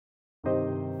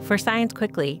For Science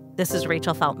Quickly, this is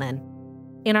Rachel Feltman.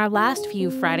 In our last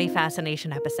few Friday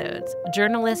Fascination episodes,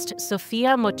 journalist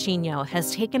Sofia Moutinho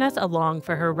has taken us along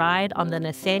for her ride on the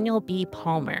Nathaniel B.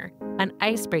 Palmer, an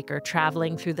icebreaker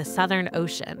traveling through the Southern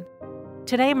Ocean.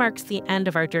 Today marks the end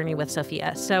of our journey with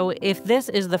Sofia, so if this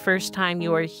is the first time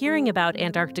you are hearing about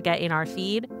Antarctica in our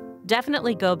feed,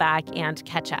 definitely go back and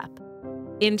catch up.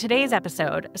 In today's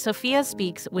episode, Sofia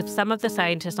speaks with some of the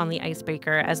scientists on the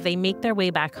icebreaker as they make their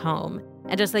way back home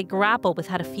and as they grapple with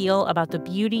how to feel about the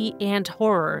beauty and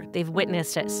horror they've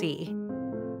witnessed at sea.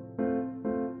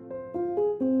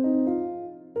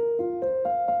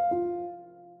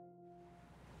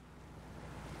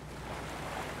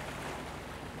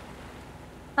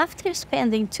 After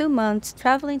spending 2 months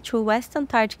traveling through West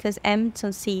Antarctica's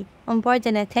Madison Sea on board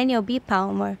the Nathaniel B.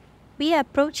 Palmer, we are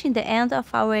approaching the end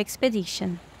of our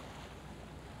expedition.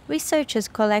 Researchers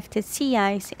collected sea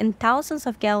ice and thousands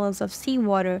of gallons of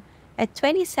seawater at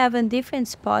 27 different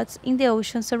spots in the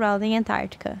ocean surrounding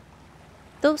Antarctica.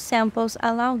 Those samples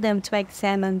allowed them to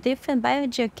examine different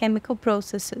biogeochemical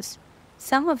processes,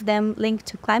 some of them linked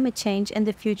to climate change and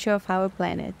the future of our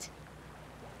planet.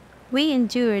 We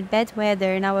endured bad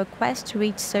weather in our quest to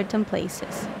reach certain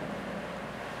places.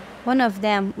 One of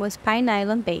them was Pine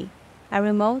Island Bay, a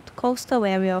remote coastal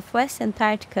area of West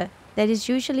Antarctica that is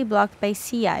usually blocked by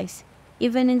sea ice,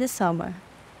 even in the summer.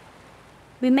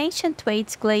 We mentioned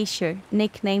Thwaites Glacier,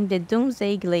 nicknamed the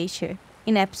Doomsday Glacier,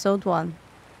 in episode 1.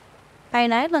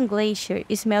 Pine Island Glacier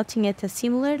is melting at a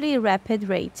similarly rapid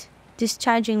rate,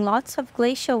 discharging lots of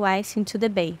glacial ice into the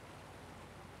bay.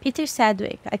 Peter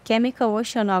Sedgwick, a chemical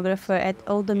oceanographer at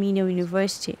Old Dominion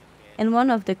University and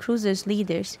one of the cruiser's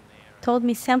leaders, told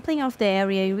me sampling of the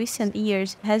area in recent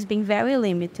years has been very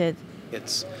limited.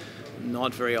 It's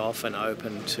not very often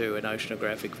open to an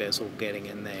oceanographic vessel getting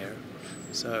in there.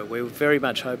 So we're very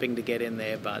much hoping to get in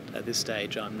there, but at this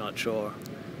stage I'm not sure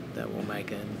that we'll make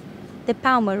it. The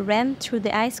Palmer ran through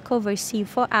the ice-covered sea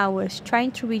for hours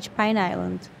trying to reach Pine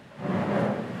Island.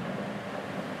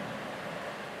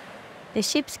 The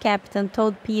ship's captain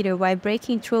told Peter why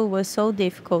breaking through was so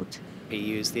difficult. He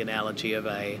used the analogy of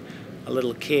a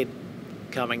little kid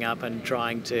coming up and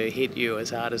trying to hit you as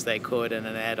hard as they could, and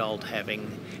an adult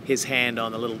having his hand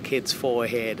on the little kid's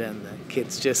forehead and the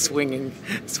kid's just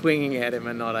swinging at him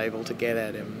and not able to get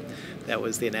at him. That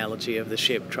was the analogy of the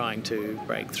ship trying to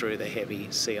break through the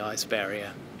heavy sea ice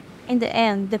barrier. In the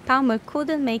end, the Palmer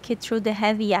couldn't make it through the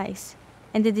heavy ice,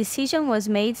 and the decision was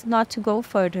made not to go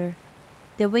further.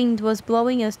 The wind was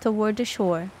blowing us toward the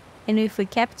shore, and if we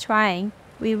kept trying,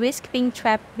 we risked being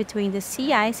trapped between the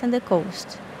sea ice and the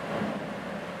coast.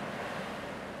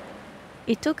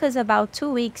 It took us about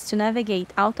 2 weeks to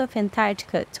navigate out of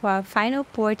Antarctica to our final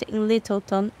port in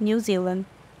Lyttelton, New Zealand.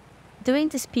 During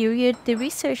this period, the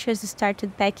researchers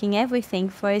started packing everything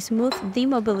for a smooth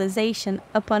demobilization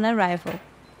upon arrival.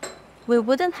 We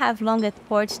wouldn't have long at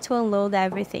port to unload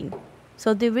everything,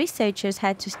 so the researchers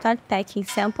had to start packing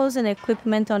samples and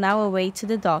equipment on our way to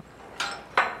the dock.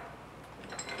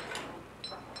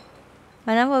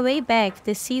 On our way back,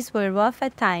 the seas were rough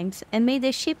at times and made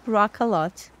the ship rock a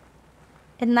lot.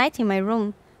 At night in my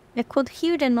room, I could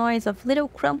hear the noise of little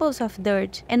crumbles of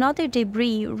dirt and other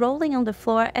debris rolling on the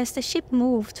floor as the ship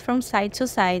moved from side to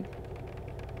side.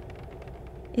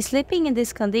 Sleeping in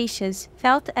these conditions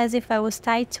felt as if I was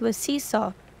tied to a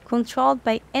seesaw controlled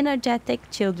by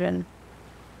energetic children.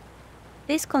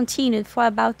 This continued for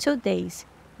about 2 days,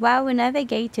 while we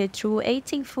navigated through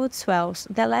 18-foot swells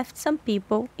that left some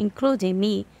people, including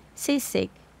me,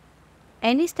 seasick.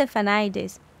 Annie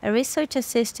Stephanides, a research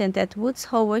assistant at Woods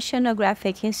Hole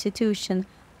Oceanographic Institution,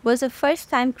 was a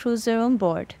first-time cruiser on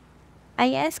board.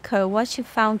 I asked her what she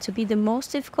found to be the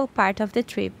most difficult part of the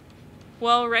trip.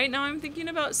 Well, right now I'm thinking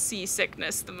about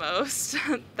seasickness the most.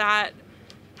 That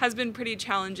has been pretty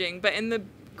challenging, but in the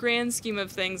grand scheme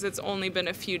of things, it's only been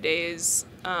a few days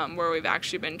where we've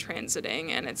actually been transiting,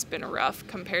 and it's been rough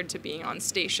compared to being on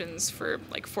stations for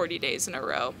like 40 days in a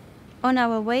row. On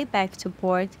our way back to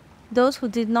port, those who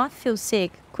did not feel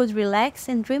sick could relax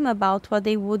and dream about what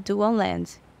they would do on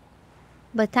land.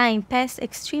 But time passed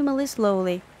extremely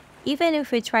slowly, even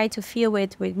if we tried to fill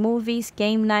it with movies,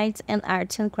 game nights, and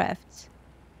arts and crafts.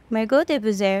 Margot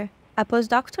DelViscio, a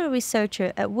postdoctoral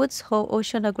researcher at Woods Hole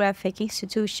Oceanographic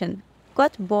Institution,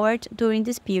 got bored during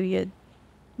this period.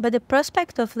 But the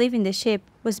prospect of leaving the ship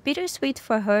was bittersweet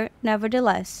for her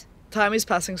nevertheless. Time is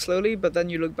passing slowly, but then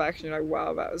you look back and you're like,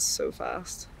 wow, that was so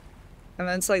fast. And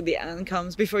then it's like the end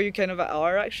comes before you kind of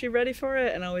are actually ready for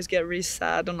it. And I always get really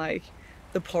sad on like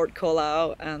the port call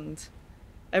out and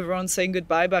everyone's saying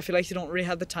goodbye, but I feel like you don't really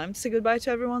have the time to say goodbye to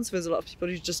everyone. So there's a lot of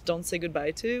people you just don't say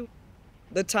goodbye to.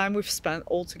 the time we've spent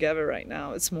all together right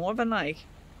now, it's more than like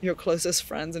your closest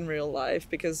friends in real life,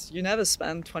 because you never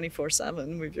spend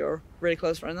 24/7 with your really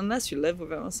close friend unless you live with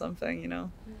them or something, you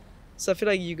know. So I feel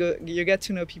like you get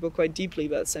to know people quite deeply,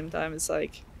 but at the same time it's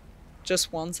like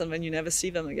just once and then you never see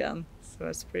them again. So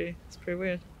it's pretty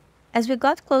weird. As we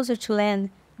got closer to land,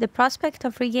 the prospect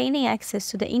of regaining access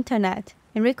to the internet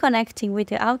and reconnecting with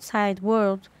the outside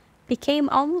world became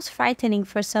almost frightening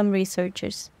for some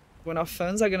researchers. When our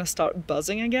phones are going to start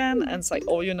buzzing again and it's like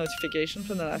all your notifications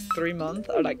from the last 3 months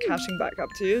are like catching back up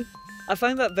to you, I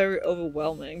find that very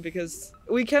overwhelming, because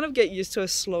we kind of get used to a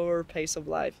slower pace of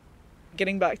life.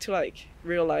 Getting back to like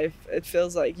real life, it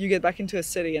feels like you get back into a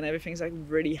city and everything's like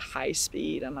really high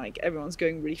speed and like everyone's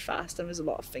going really fast and there's a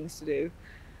lot of things to do.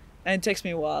 And it takes me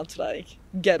a while to like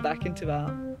get back into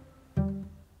that.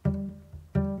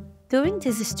 During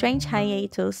this strange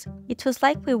hiatus, it was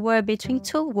like we were between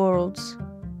two worlds.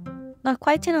 Not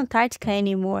quite in Antarctica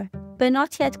anymore, but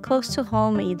not yet close to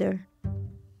home either.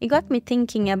 It got me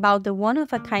thinking about the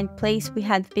one-of-a-kind place we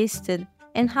had visited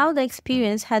and how the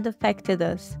experience had affected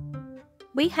us.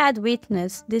 We had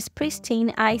witnessed these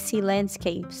pristine icy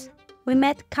landscapes. We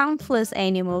met countless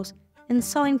animals and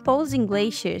saw imposing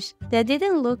glaciers that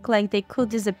didn't look like they could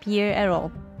disappear at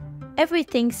all.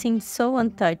 Everything seemed so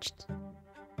untouched.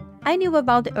 I knew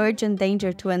about the urgent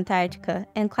danger to Antarctica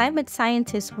and climate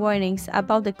scientists' warnings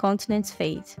about the continent's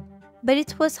fate, but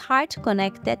it was hard to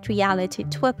connect that reality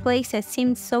to a place that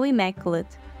seemed so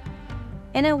immaculate.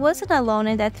 And I wasn't alone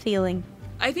in that feeling.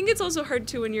 I think it's also hard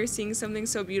too when you're seeing something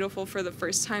so beautiful for the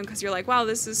first time, because you're like, wow,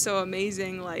 this is so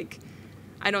amazing, like,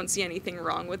 I don't see anything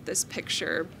wrong with this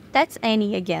picture. That's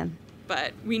Annie again.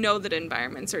 But we know that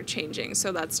environments are changing,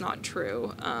 so that's not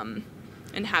true.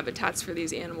 And habitats for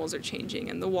these animals are changing,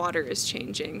 and the water is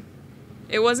changing.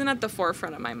 It wasn't at the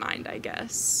forefront of my mind, I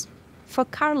guess. For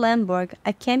Carl Lamborg,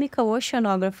 a chemical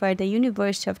oceanographer at the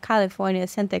University of California,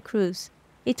 Santa Cruz,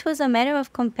 it was a matter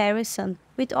of comparison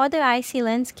with other icy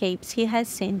landscapes he has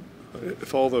seen.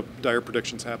 If all the dire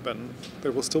predictions happen,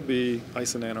 there will still be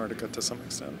ice in Antarctica to some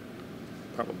extent,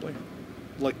 probably.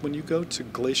 Like when you go to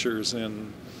glaciers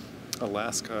in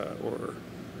Alaska, or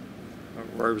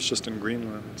I was just in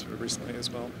Greenland recently as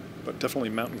well, but definitely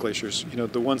mountain glaciers, you know,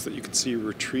 the ones that you can see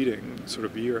retreating sort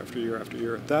of year after year after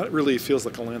year, that really feels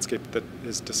like a landscape that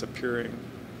is disappearing.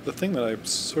 The thing that I'm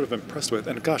sort of impressed with,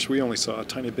 and gosh, we only saw a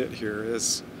tiny bit here,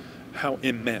 is how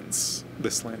immense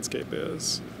this landscape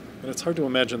is. And it's hard to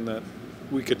imagine that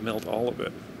we could melt all of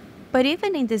it. But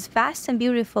even in this vast and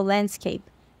beautiful landscape,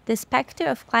 the specter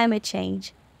of climate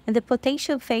change and the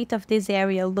potential fate of this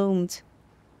area loomed.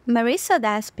 Marissa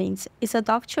Daspins is a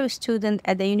doctoral student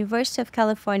at the University of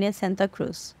California, Santa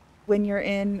Cruz. When you're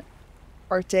in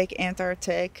Arctic,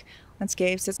 Antarctic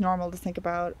landscapes, it's normal to think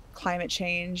about climate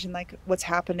change and like what's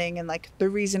happening, and like the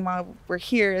reason why we're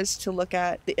here is to look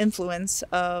at the influence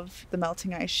of the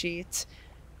melting ice sheet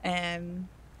and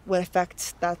what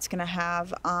effect that's going to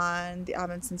have on the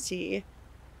Amundsen Sea.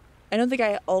 I don't think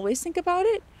I always think about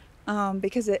it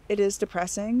because it is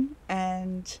depressing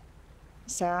and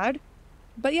sad.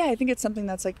 But yeah, I think it's something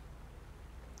that's like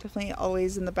definitely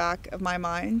always in the back of my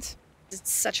mind. It's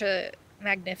such a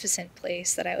magnificent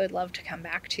place that I would love to come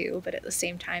back to, but at the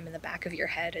same time in the back of your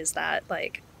head is that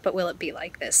like, but will it be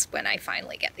like this when I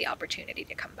finally get the opportunity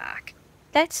to come back?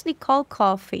 That's Nicole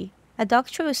Coffey, a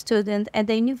doctoral student at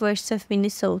the University of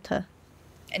Minnesota.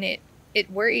 And it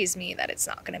worries me that it's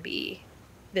not going to be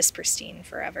this pristine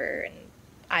forever, and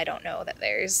I don't know that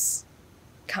there's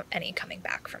any coming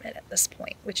back from it at this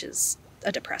point, which is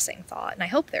a depressing thought, and I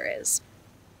hope there is.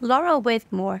 Laura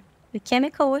Whitmore, the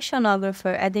chemical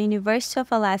oceanographer at the University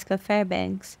of Alaska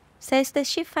Fairbanks, says that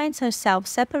she finds herself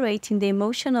separating the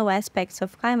emotional aspects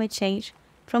of climate change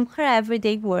from her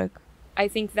everyday work. I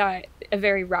think that a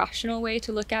very rational way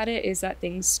to look at it is that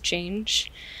things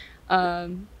change.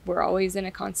 We're always in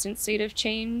a constant state of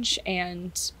change,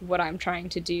 and what I'm trying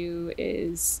to do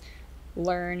is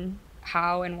learn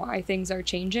how and why things are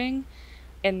changing.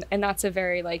 And that's a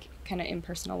very like kind of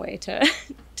impersonal way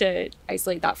to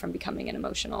isolate that from becoming an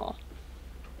emotional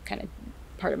kind of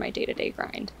part of my day-to-day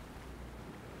grind.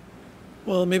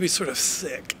 Well, maybe sort of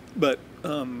sick, but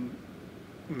I mean,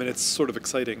 it's sort of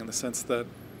exciting in the sense that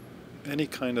any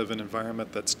kind of an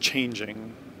environment that's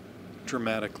changing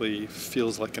dramatically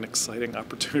feels like an exciting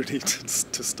opportunity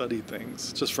to study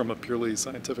things, just from a purely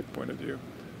scientific point of view.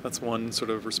 That's one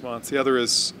sort of response. The other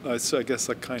is, I guess,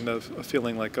 a kind of a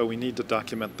feeling like, oh, we need to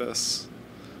document this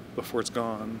before it's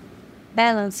gone.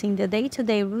 Balancing the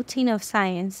day-to-day routine of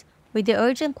science with the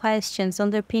urgent questions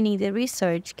underpinning the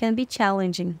research can be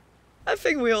challenging. I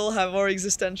think we all have our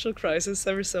existential crisis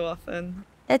every so often.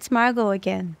 That's Margot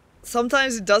again.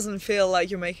 sometimes it doesn't feel like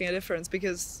you're making a difference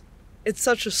because it's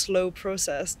such a slow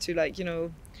process to like, you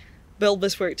know, build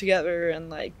this work together and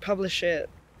like publish it.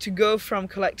 To go from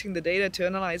collecting the data to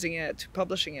analyzing it to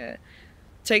publishing it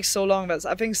takes so long that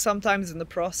I think sometimes in the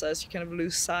process you kind of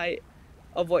lose sight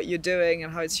of what you're doing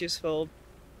and how it's useful.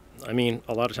 I mean,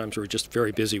 a lot of times we're just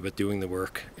very busy with doing the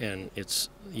work, and it's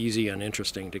easy and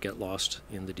interesting to get lost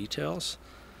in the details.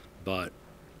 But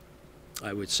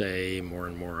I would say more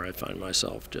and more I find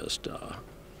myself just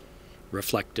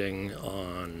reflecting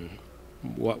on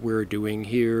what we're doing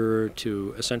here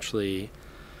to essentially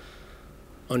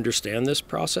understand this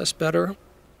process better.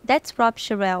 That's Rob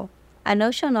Sherrill, an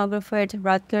oceanographer at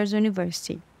Rutgers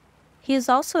University. He is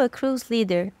also a cruise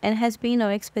leader and has been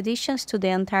on expeditions to the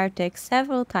Antarctic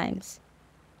several times.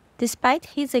 Despite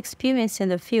his experience in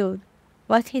the field,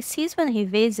 what he sees when he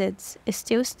visits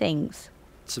still stings.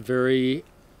 It's very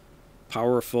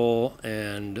powerful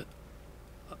and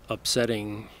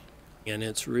upsetting, and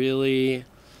it's really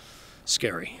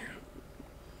scary.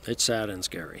 It's sad and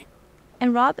scary.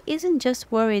 And Rob isn't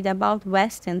just worried about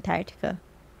West Antarctica.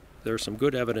 There's some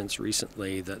good evidence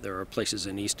recently that there are places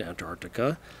in East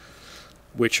Antarctica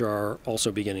which are also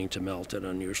beginning to melt at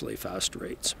unusually fast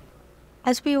rates.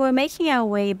 As we were making our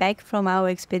way back from our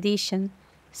expedition,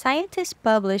 scientists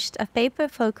published a paper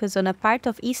focused on a part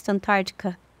of East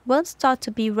Antarctica once thought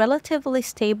to be relatively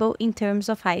stable in terms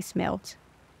of ice melt.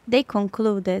 They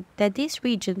concluded that this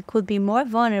region could be more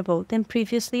vulnerable than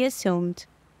previously assumed.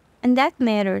 And that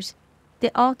matters.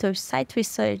 The authors cite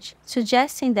research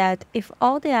suggesting that if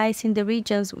all the ice in the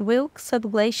region's Wilkes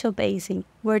subglacial basin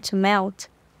were to melt,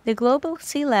 the global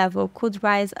sea level could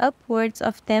rise upwards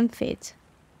of 10 feet.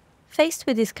 Faced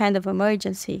with this kind of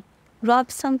emergency,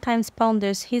 Rob sometimes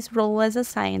ponders his role as a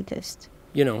scientist.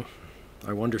 You know,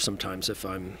 I wonder sometimes if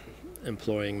I'm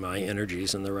employing my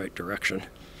energies in the right direction.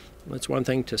 It's one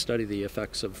thing to study the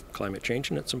effects of climate change,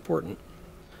 and it's important.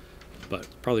 But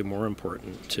probably more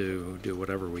important to do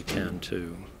whatever we can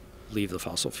to leave the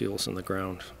fossil fuels in the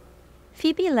ground.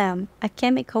 Phoebe Lamb, a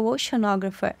chemical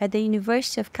oceanographer at the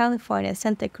University of California,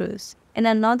 Santa Cruz, and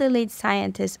another lead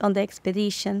scientist on the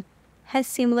expedition, has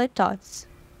similar thoughts.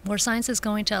 More science is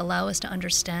going to allow us to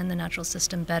understand the natural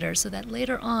system better so that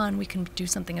later on we can do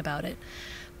something about it.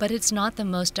 But it's not the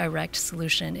most direct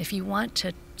solution. If you want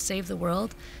to save the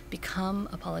world, become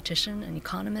a politician, an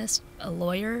economist, a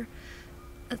lawyer,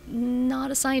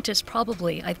 not a scientist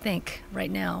probably, I think,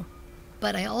 right now.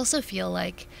 But I also feel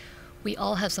like we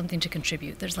all have something to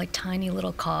contribute. There's like tiny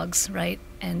little cogs, right?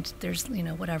 And there's,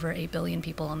 8 billion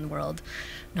people in the world.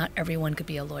 Not everyone could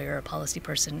be a lawyer or a policy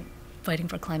person fighting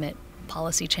for climate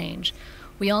policy change.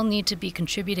 We all need to be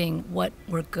contributing what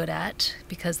we're good at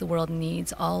because the world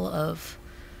needs all of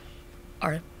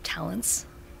our talents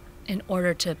in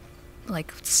order to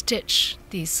stitch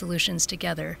these solutions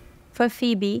together. For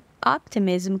Phoebe,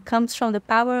 optimism comes from the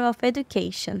power of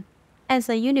education. As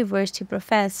a university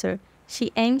professor,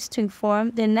 she aims to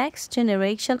inform the next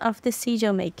generation of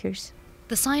decision makers.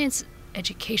 The science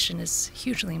education is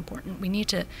hugely important. We need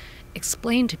to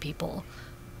explain to people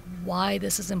why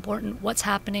this is important, what's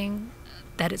happening,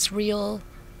 that it's real,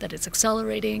 that it's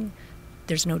accelerating,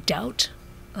 there's no doubt.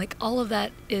 All of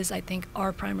that is, I think,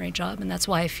 our primary job, and that's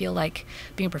why I feel like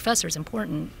being a professor is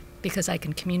important, because I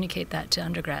can communicate that to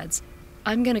undergrads.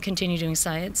 I'm going to continue doing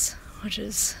science, which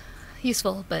is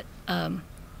useful, but,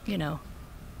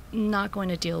 not going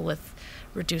to deal with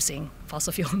reducing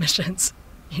fossil fuel emissions,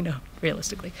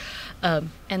 realistically.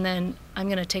 And then I'm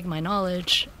going to take my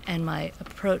knowledge and my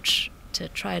approach to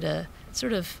try to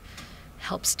sort of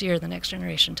help steer the next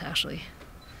generation to actually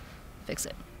fix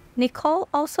it. Nicole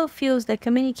also feels that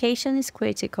communication is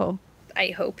critical. I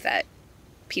hope that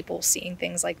people seeing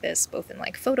things like this, both in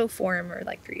photo form or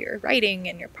through your writing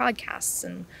and your podcasts,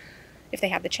 and if they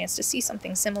have the chance to see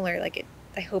something similar,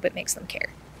 I hope it makes them care.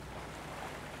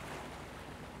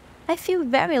 I feel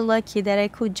very lucky that I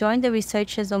could join the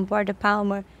researchers on board the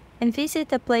Palmer and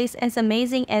visit a place as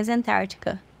amazing as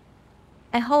Antarctica.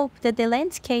 I hope that the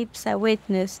landscapes I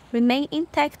witnessed remain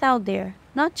intact out there,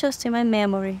 not just in my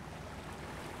memory.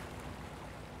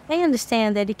 I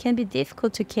understand that it can be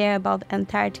difficult to care about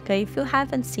Antarctica if you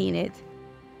haven't seen it.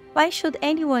 Why should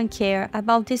anyone care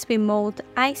about this remote,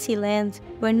 icy land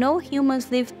where no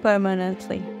humans live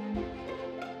permanently?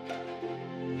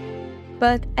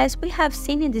 But as we have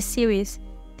seen in this series,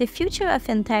 the future of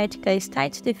Antarctica is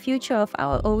tied to the future of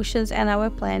our oceans and our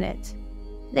planet.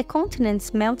 The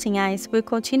continent's melting ice will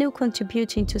continue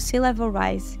contributing to sea level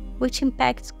rise, which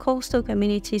impacts coastal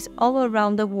communities all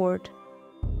around the world.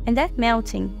 And that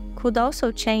melting could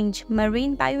also change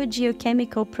marine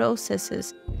biogeochemical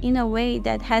processes in a way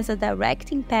that has a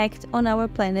direct impact on our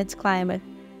planet's climate.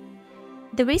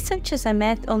 The researchers I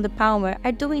met on the Palmer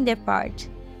are doing their part,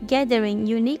 gathering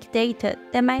unique data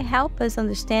that might help us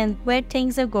understand where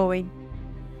things are going.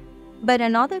 But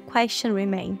another question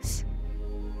remains.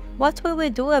 What will we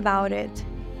do about it?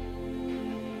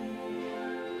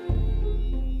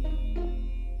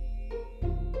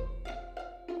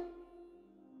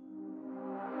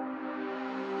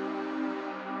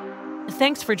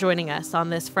 Thanks for joining us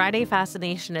on this Friday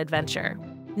Fascination adventure.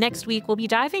 Next week, we'll be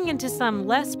diving into some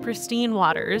less pristine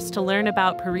waters to learn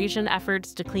about Parisian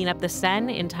efforts to clean up the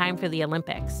Seine in time for the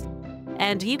Olympics.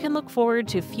 And you can look forward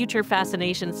to future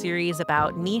Fascination series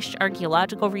about niche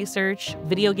archaeological research,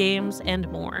 video games, and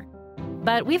more.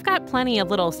 But we've got plenty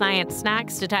of little science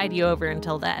snacks to tide you over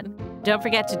until then. Don't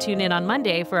forget to tune in on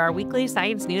Monday for our weekly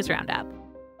Science News Roundup.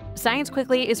 Science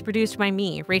Quickly is produced by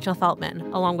me, Rachel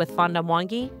Feltman, along with Fonda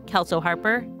Mwangi, Kelso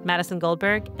Harper, Madison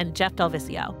Goldberg, and Jeff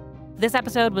DelViscio. This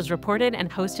episode was reported and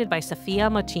hosted by Sofia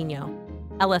Moutinho.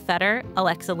 Elah Feder,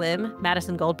 Alexa Lim,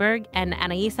 Madison Goldberg, and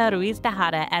Anaissa Ruiz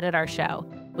Tejada edit our show,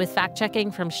 with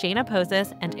fact-checking from Shayna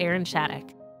Posses and Aaron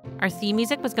Shattuck. Our theme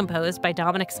music was composed by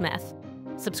Dominic Smith.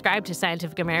 Subscribe to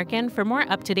Scientific American for more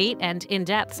up-to-date and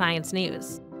in-depth science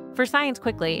news. For Science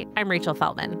Quickly, I'm Rachel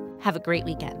Feltman. Have a great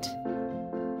weekend.